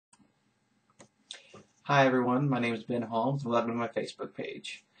Hi everyone, my name is Ben Holmes and welcome to my Facebook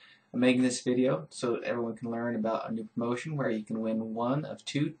page. I'm making this video so that everyone can learn about a new promotion where you can win one of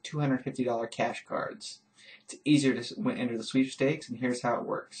two $250 cash cards. It's easier to enter the sweepstakes, and here's how it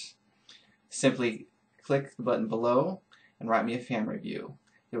works. Simply click the button below and write me a fan review.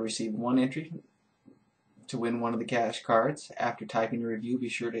 You'll receive one entry to win one of the cash cards. After typing your review, be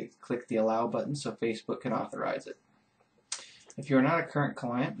sure to click the allow button so Facebook can authorize it. If you are not a current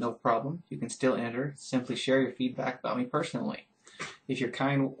client, no problem. You can still enter. Simply share your feedback about me personally. If your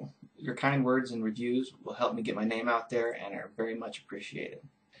kind words and reviews will help me get my name out there and are very much appreciated.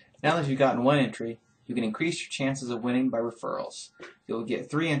 Now that you've gotten one entry, you can increase your chances of winning by referrals. You'll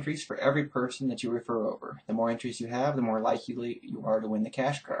get 3 entries for every person that you refer over. The more entries you have, the more likely you are to win the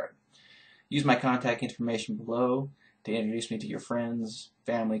cash card. Use my contact information below to introduce me to your friends,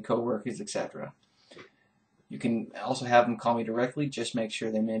 family, coworkers, etc. You can also have them call me directly. Just make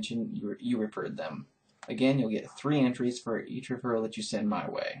sure they mention you referred them. Again, you'll get 3 entries for each referral that you send my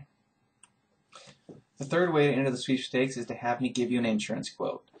way. The third way to enter the sweepstakes is to have me give you an insurance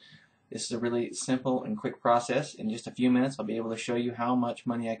quote. This is a really simple and quick process. In just a few minutes, I'll be able to show you how much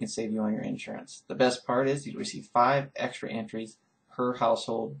money I can save you on your insurance. The best part is you receive 5 extra entries per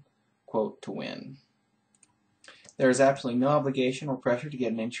household quote to win. There is absolutely no obligation or pressure to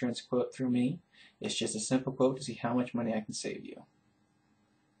get an insurance quote through me. It's just a simple quote to see how much money I can save you.